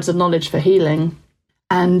get words of knowledge for healing,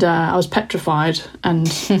 and I was petrified and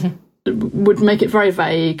would make it very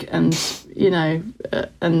vague, and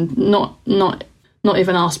and not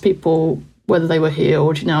even ask people whether they were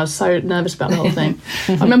healed. I was so nervous about the whole thing.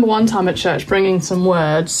 I remember one time at church bringing some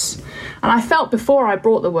words, and I felt before I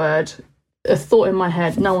brought the word, a thought in my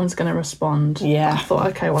head, no one's going to respond. Yeah. I thought,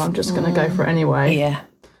 okay, well, I'm just going to go for it anyway. Yeah.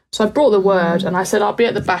 So I brought the word, and I said, I'll be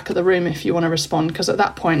at the back of the room if you want to respond, because at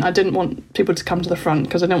that point I didn't want people to come to the front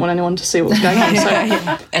because I didn't want anyone to see what was going on. So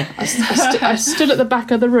I stood at the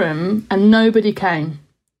back of the room, and nobody came.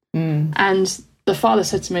 And the father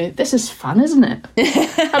said to me, "This is fun, isn't it?" And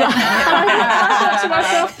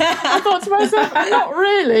I thought to myself, not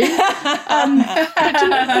really.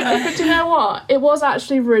 But you know what? It was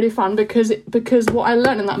actually really fun because what I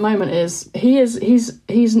learned in that moment is he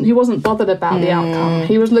wasn't bothered about the outcome.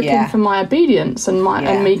 He was looking for my obedience and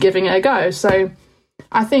me giving it a go. So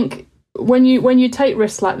I think when you take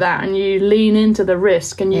risks like that and you lean into the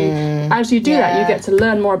risk, and as you do that, you get to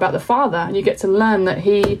learn more about the Father, and you get to learn that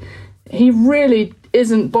he really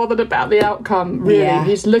isn't bothered about the outcome, really.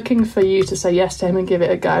 He's looking for you to say yes to him and give it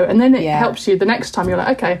a go. And then it helps you the next time. You're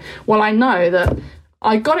like, okay, well, I know that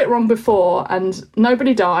I got it wrong before and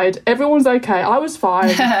nobody died. Everyone's okay. I was fine,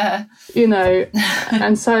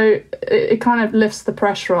 And so it kind of lifts the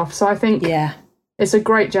pressure off. So I think it's a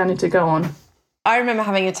great journey to go on. I remember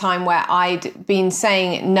having a time where I'd been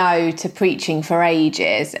saying no to preaching for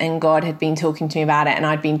ages, and God had been talking to me about it, and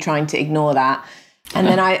I'd been trying to ignore that. And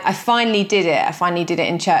then I finally did it. I finally did it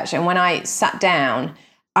in church. And when I sat down,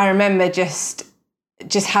 I remember just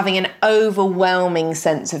having an overwhelming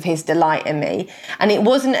sense of his delight in me. And it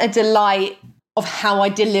wasn't a delight of how I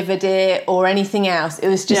delivered it or anything else. It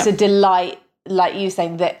was just a delight, like you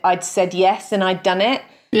saying, that I'd said yes and I'd done it.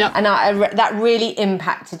 Yeah, and that really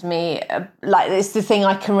impacted me. Like, it's the thing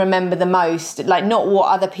I can remember the most. Like, not what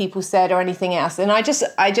other people said or anything else. And I just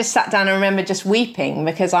sat down and remember just weeping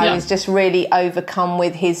because I was just really overcome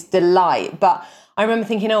with his delight. But I remember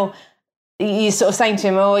thinking, oh, you sort of saying to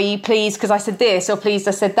him, oh, are you pleased because I said this, or pleased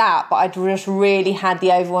I said that? But I'd just really had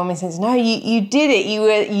the overwhelming sense, no, you did it.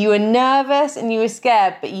 You were nervous and you were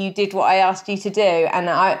scared, but you did what I asked you to do.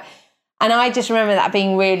 And I just remember that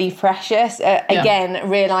being really precious. Again,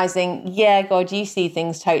 realising, God, you see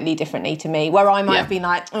things totally differently to me. Where I might have been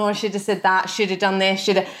like, oh, I should have said that, should have done this,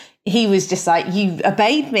 He was just like, you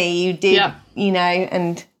obeyed me, you did,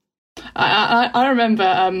 and... I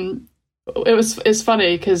remember, it's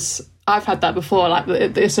funny because I've had that before. Like,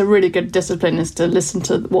 it's a really good discipline is to listen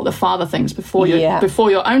to what the Father thinks before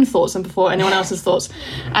your own thoughts and before anyone else's thoughts.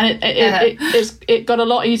 And it got a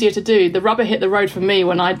lot easier to do. The rubber hit the road for me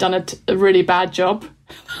when I'd done a really bad job.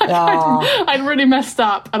 I'd really messed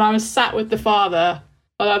up, and I was sat with the Father.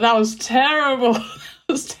 That was terrible. That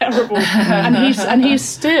was terrible. And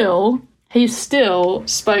he still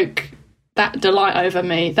spoke that delight over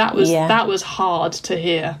me. That was hard to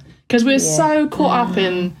hear because we're so caught up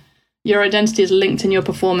in. Your identity is linked in your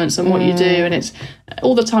performance and what you do, and it's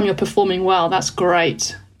all the time you're performing well. That's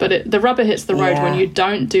great, but the rubber hits the road when you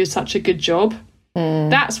don't do such a good job.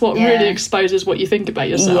 That's what really exposes what you think about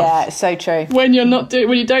yourself. Yeah, it's so true. When you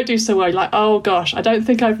don't do so well, you're like, oh gosh, I don't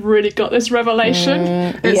think I've really got this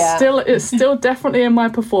revelation. It's still definitely in my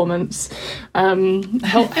performance.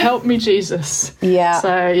 Help me, Jesus. Yeah.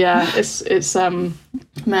 So it's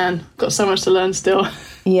man, got so much to learn still.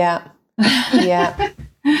 Yeah.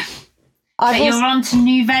 But you're on to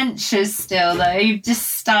new ventures still, though. You've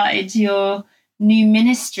just started your new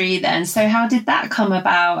ministry then. So how did that come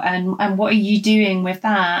about, and what are you doing with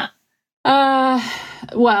that? I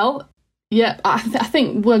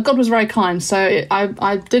think God was very kind. So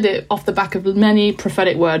I did it off the back of many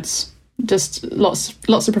prophetic words, just lots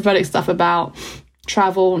of prophetic stuff about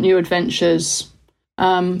travel, new adventures.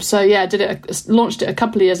 Launched it a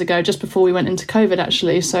couple of years ago, just before we went into COVID,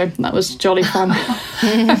 actually. So that was jolly fun.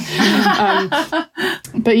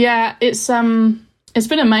 But yeah, it's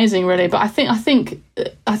been amazing, really. But I think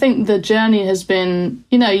the journey has been,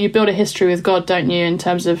 you build a history with God, don't you, in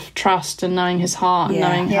terms of trust and knowing His heart and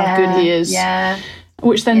knowing how good He is. Yeah.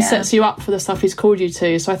 Which then sets you up for the stuff He's called you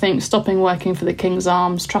to. So I think stopping working for the King's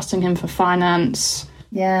Arms, trusting Him for finance.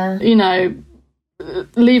 Yeah.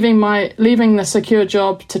 Leaving the secure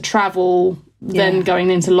job to travel, then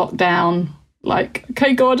going into lockdown. Like,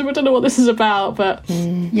 okay, God, I don't know what this is about, but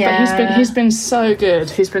he's been so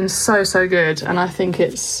good. He's been so good, and I think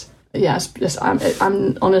it's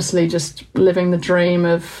I'm honestly just living the dream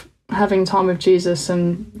of having time with Jesus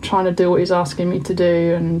and trying to do what he's asking me to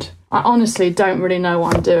do. And I honestly don't really know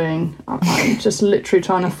what I'm doing. I'm just literally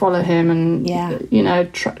trying to follow him and,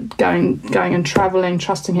 going and traveling,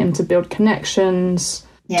 trusting him to build connections,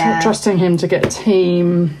 trusting him to get a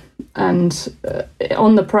team. And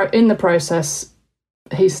in the process,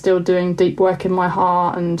 he's still doing deep work in my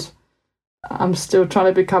heart, and I'm still trying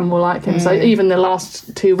to become more like him. So even the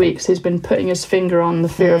last 2 weeks, he's been putting his finger on the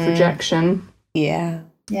fear of rejection. Yeah.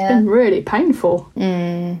 It's been really painful.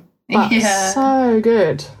 But so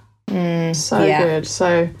good. Good.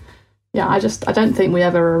 So, I don't think we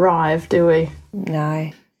ever arrive, do we?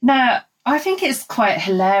 No, I think it's quite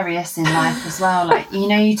hilarious in life as well. Like,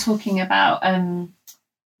 you're talking about,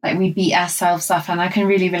 like, we beat ourselves up, and I can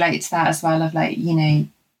really relate to that as well, of like,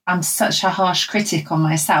 I'm such a harsh critic on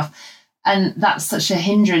myself, and that's such a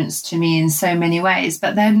hindrance to me in so many ways.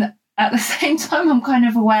 But then at the same time, I'm kind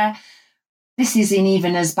of aware this isn't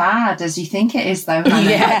even as bad as you think it is, though. Like,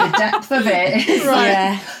 the depth of it is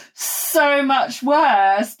so much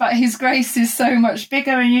worse, but his grace is so much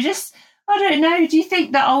bigger. And you just, I don't know, do you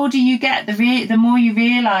think the older you get, the more you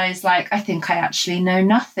realise, like, I think I actually know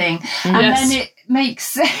nothing? And then it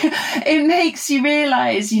makes you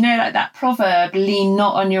realise, like that proverb, lean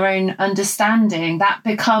not on your own understanding, that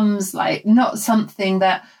becomes like not something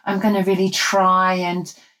that I'm going to really try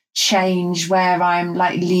and change, where I'm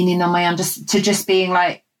like leaning on my to just being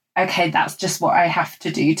like, okay, that's just what I have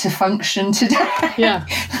to do to function today. Yeah.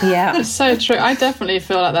 It's so true. I definitely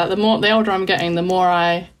feel like that. The older I'm getting, the more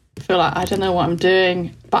I feel like I don't know what I'm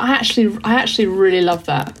doing. But I actually really love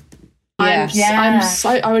that. I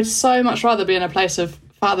would so much rather be in a place of,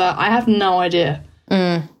 Father, I have no idea.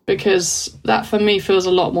 Because that for me feels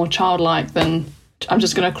a lot more childlike than I'm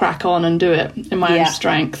just going to crack on and do it in my own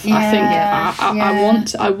strength. I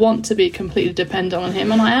think I want to be completely dependent on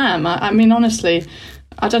him, and I am. I mean, honestly,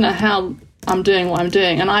 I don't know how I'm doing what I'm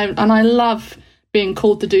doing, and I love being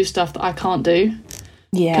called to do stuff that I can't do.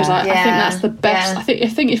 Because I think that's the best. I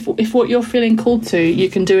think if what you're feeling called to, you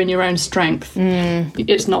can do in your own strength,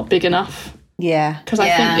 it's not big enough. Yeah. Because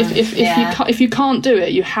I think if you can't do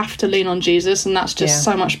it, you have to lean on Jesus, and that's just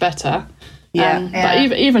so much better.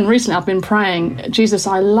 But even recently, I've been praying, Jesus,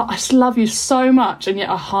 I just love you so much, and yet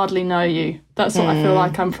I hardly know you. That's what I feel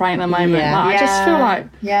like I'm praying at the moment. I just feel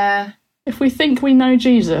like, if we think we know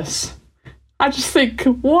Jesus, I just think,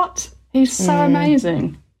 what? He's so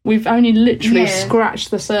amazing. We've only literally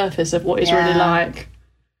scratched the surface of what he's really like.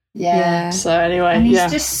 So anyway, and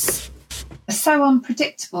he's just so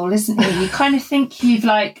unpredictable, isn't he? You kind of think you've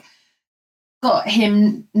like got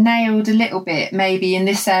him nailed a little bit, maybe in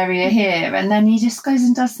this area here, and then he just goes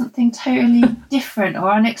and does something totally different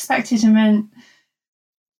or unexpected, and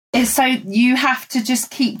it's so you have to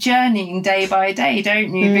just keep journeying day by day,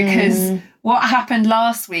 don't you? Because what happened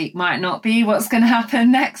last week might not be what's going to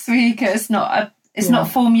happen next week. It's not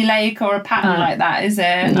formulaic or a pattern like that, is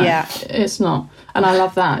it? No, it's not. And I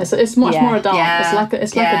love that. It's much more a dance.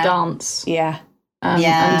 It's like a dance.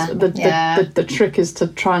 And the trick is to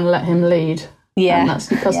try and let him lead. And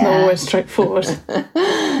that's not always straightforward.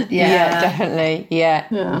 Definitely.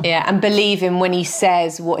 And believe him when he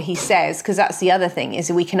says what he says, because that's the other thing,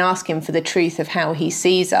 is we can ask him for the truth of how he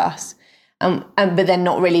sees us, but then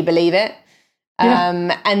not really believe it.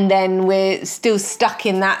 And then we're still stuck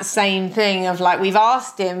in that same thing of like, we've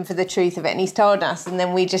asked him for the truth of it and he's told us, and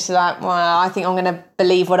then we just like, well, I think I'm going to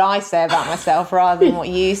believe what I say about myself rather than what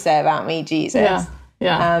you say about me, Jesus.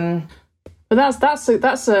 But that's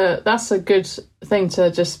a good thing to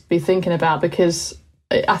just be thinking about, because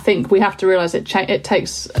I think we have to realise it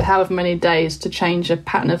takes however many days to change a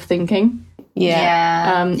pattern of thinking.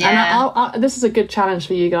 And this is a good challenge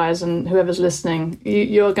for you guys and whoever's listening.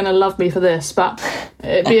 You're going to love me for this, but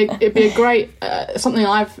it'd be a great something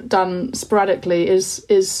I've done sporadically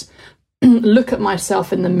is look at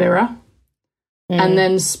myself in the mirror and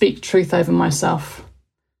then speak truth over myself.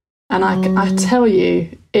 And I tell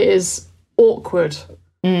you, it is awkward.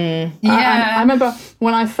 I remember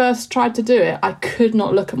when I first tried to do it, I could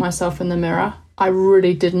not look at myself in the mirror. I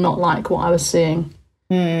really did not like what I was seeing.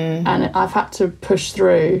 And I've had to push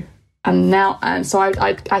through, so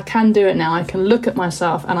I can do it now. I can look at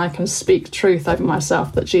myself and I can speak truth over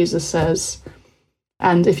myself that Jesus says.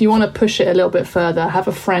 And if you want to push it a little bit further, have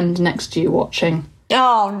a friend next to you watching.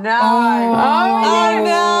 Oh no! Oh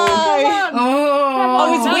no!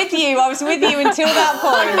 I was with you until that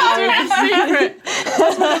point.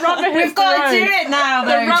 We've got to do it now,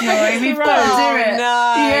 though, Joy. We've got to do it.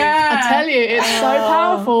 No. I tell you, it's so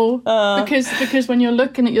powerful because when you're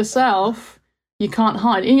looking at yourself, You can't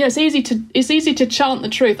hide. And, it's easy to chant the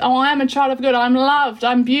truth. Oh, I am a child of God. I'm loved.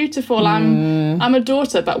 I'm beautiful. I'm a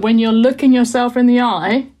daughter. But when you're looking yourself in the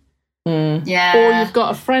eye, or you've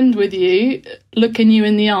got a friend with you looking you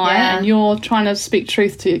in the eye, and you're trying to speak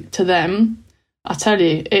truth to them, I tell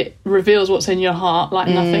you, it reveals what's in your heart like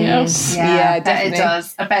nothing else. Yeah, definitely.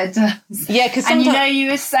 I bet it does. Yeah, because and you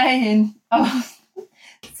were saying,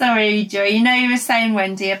 sorry, Joy. You were saying,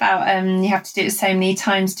 Wendy, about you have to do it so many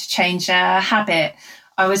times to change a habit.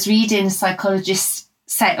 I was reading psychologists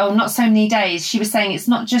say, not so many days. She was saying it's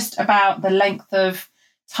not just about the length of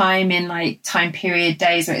time in like time period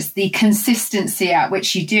days, or it's the consistency at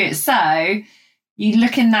which you do it. So you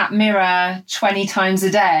look in that mirror 20 times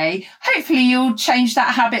a day, hopefully you'll change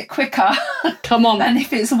that habit quicker. Come on. than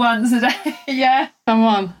if it's once a day. Yeah. Come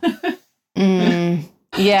on.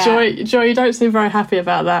 Yeah. Joy, you don't seem very happy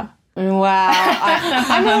about that. Wow.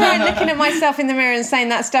 I'm all right looking at myself in the mirror and saying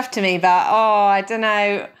that stuff to me, but I don't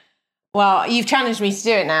know. Well, you've challenged me to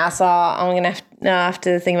do it now, so I'm going to have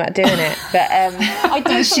to think about doing it. But I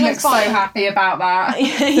do. She looks so happy about that.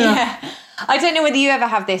 Yeah. I don't know whether you ever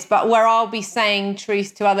have this, but where I'll be saying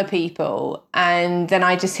truth to other people, and then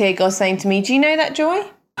I just hear God saying to me, "Do you know that, Joy?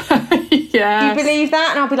 Yeah. Do you believe that?"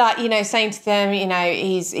 And I'll be like, saying to them,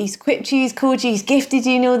 he's equipped you, he's called you, he's gifted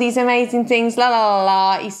you in all these amazing things, la la la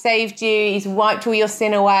la. He's saved you, he's wiped all your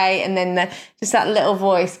sin away, and then just that little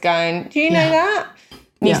voice going, "Do you know that?"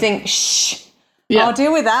 And you think, "Shh, I'll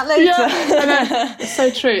deal with that later." Yeah, it's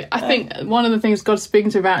so true. I think one of the things God's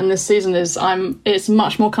speaking to about in this season is it's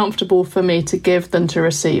much more comfortable for me to give than to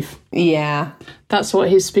receive. Yeah. That's what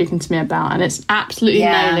he's speaking to me about, and it's absolutely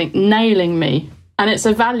nailing me. And it's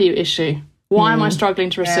a value issue. Why am I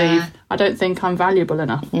struggling to receive? I don't think I'm valuable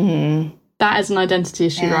enough. That is an identity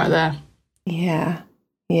issue right there. Yeah.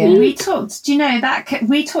 Yeah. We talked,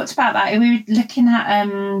 we talked about that. We were looking at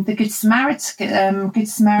the Good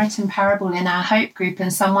Samaritan parable in our Hope group,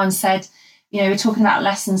 and someone said, we're talking about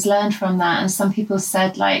lessons learned from that, and some people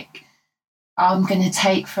said, like, I'm going to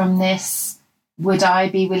take from this, would I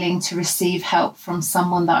be willing to receive help from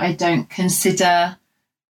someone that I don't consider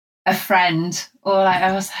a friend? Or like,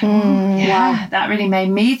 I was like, that really made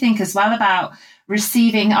me think as well about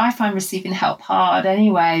receiving. I find receiving help hard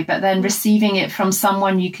anyway, but then receiving it from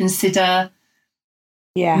someone you consider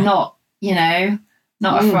not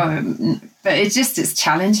a friend. But it's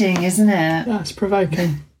challenging, isn't it? Yeah, it's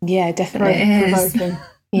provoking. Yeah, definitely. It is. Provoking.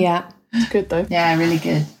 Yeah. It's good though. Yeah, really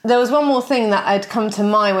good. There was one more thing that had come to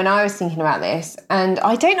mind when I was thinking about this, and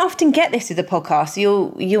I don't often get this with the podcast.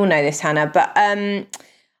 You'll know this, Hannah, but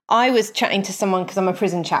I was chatting to someone, because I'm a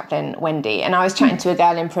prison chaplain, Wendy, and I was chatting to a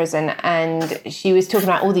girl in prison, and she was talking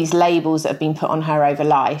about all these labels that have been put on her over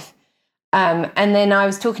life. And then I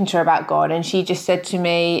was talking to her about God, and she just said to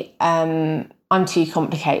me, I'm too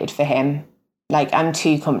complicated for him. Like, I'm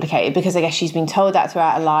too complicated, because I guess she's been told that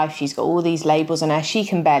throughout her life. She's got all these labels on her. She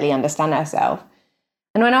can barely understand herself.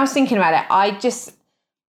 And when I was thinking about it, I just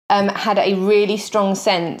had a really strong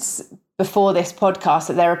sense before this podcast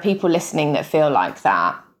that there are people listening that feel like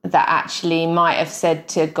that actually might have said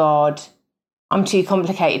to God, I'm too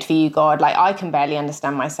complicated for you, God. Like, I can barely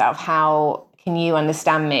understand myself. How can you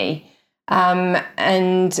understand me?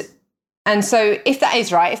 And so if that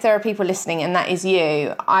is right, if there are people listening and that is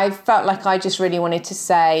you, I felt like I just really wanted to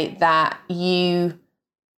say that you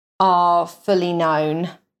are fully known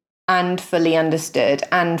and fully understood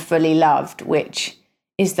and fully loved, which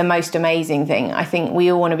is the most amazing thing. I think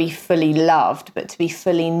we all want to be fully loved, but to be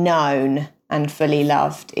fully known and fully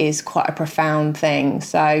loved is quite a profound thing.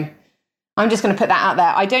 So I'm just going to put that out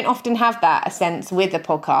there. I don't often have that a sense with the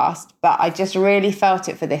podcast, but I just really felt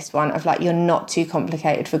it for this one of like, you're not too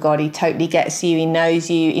complicated for God. He totally gets you. He knows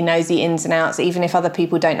you. He knows the ins and outs, even if other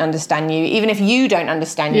people don't understand you, even if you don't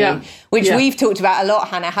understand you, which we've talked about a lot,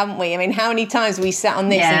 Hannah, haven't we? I mean, how many times have we sat on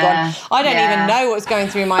this and gone, I don't even know what's going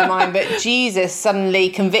through my mind, but Jesus suddenly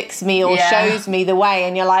convicts me or shows me the way,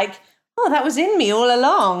 and you're like, oh, that was in me all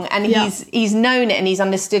along, and he's known it and he's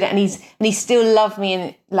understood it, and he still loved me,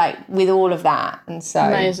 and like with all of that. And so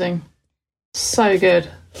amazing, so good.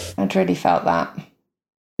 I'd really felt that.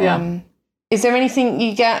 Is there anything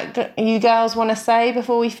you girls want to say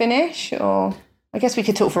before we finish? Or I guess we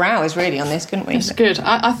could talk for hours really on this, couldn't we? It's good.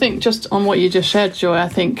 I think just on what you just shared, Joy, I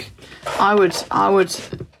think I would I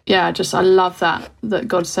love that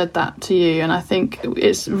God said that to you. And I think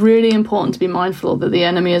it's really important to be mindful that the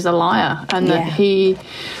enemy is a liar, and that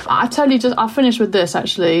I'll finish with this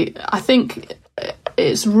actually. I think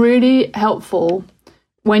it's really helpful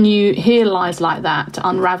when you hear lies like that to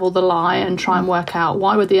unravel the lie and try and work out,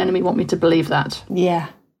 why would the enemy want me to believe that? Yeah.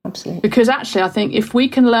 Absolutely. Because actually, I think if we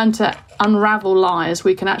can learn to unravel lies,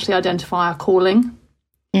 we can actually identify our calling.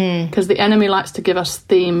 Because the enemy likes to give us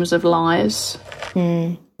themes of lies.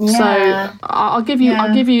 Yeah. So I'll give you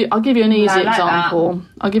an easy example. That.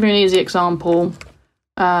 I'll give you an easy example.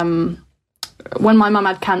 When my mum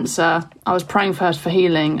had cancer, I was praying for her for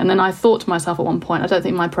healing, and then I thought to myself at one point, I don't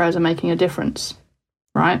think my prayers are making a difference.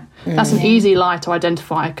 Right? That's an easy lie to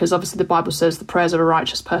identify, because obviously the Bible says the prayers of a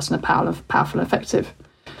righteous person are powerful and effective.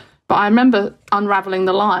 But I remember unravelling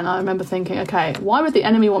the lie, and I remember thinking, okay, why would the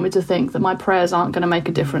enemy want me to think that my prayers aren't going to make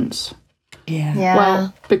a difference? Yeah.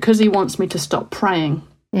 Well, because he wants me to stop praying.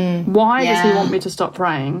 Why does he want me to stop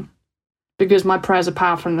praying? Because my prayers are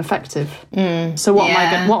powerful and effective. So what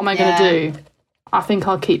am I going to do? I think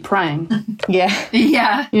I'll keep praying.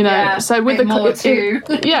 Yeah. You know, so with if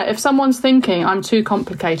if someone's thinking I'm too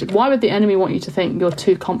complicated, why would the enemy want you to think you're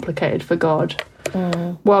too complicated for God?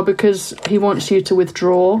 Well, because he wants you to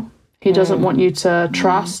withdraw. He doesn't want you to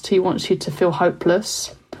trust. He wants you to feel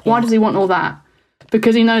hopeless. Why does he want all that?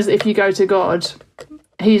 Because he knows that if you go to God,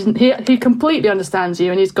 he completely understands you,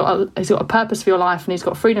 and he's got a purpose for your life, and he's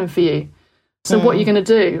got freedom for you. So what are you going to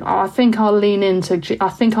do? I think I'll lean into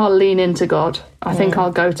God. I think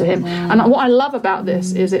I'll go to him. And what I love about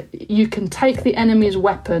this is that you can take the enemy's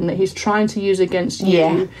weapon that he's trying to use against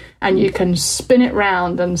you, and you can spin it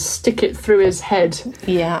round and stick it through his head.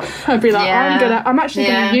 Yeah. And be like, I'm actually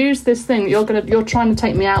going to use this thing that you're trying to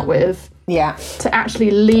take me out with. Yeah. To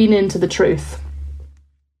actually lean into the truth.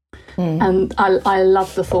 And I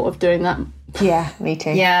love the thought of doing that. Yeah, me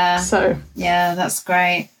too. Yeah. So. Yeah, that's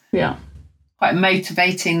great. Yeah. Quite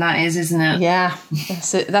motivating, that is, isn't it? Yeah,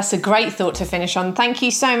 that's a great thought to finish on. Thank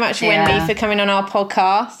you so much, Wendy, for coming on our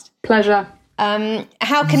podcast. Pleasure.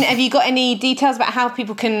 Have you got any details about how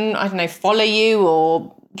people can, I don't know, follow you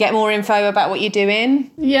or get more info about what you're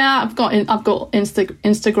doing? Yeah, I've got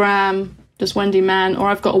Instagram, just Wendy Mann, or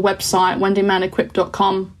I've got a website,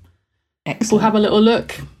 wendymannequip.com. Excellent. People have a little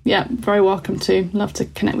look. Yeah, very welcome to. Love to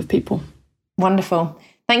connect with people. Wonderful.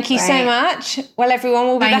 Thank you so much. Well, everyone,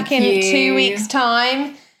 we'll be back in 2 weeks'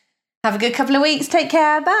 time. Have a good couple of weeks. Take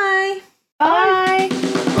care. Bye. Bye.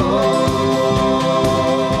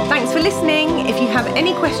 Thanks for listening. If you have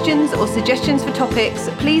any questions or suggestions for topics,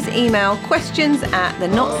 please email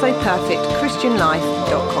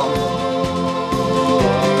questions@thenotsoperfectchristianlife.com.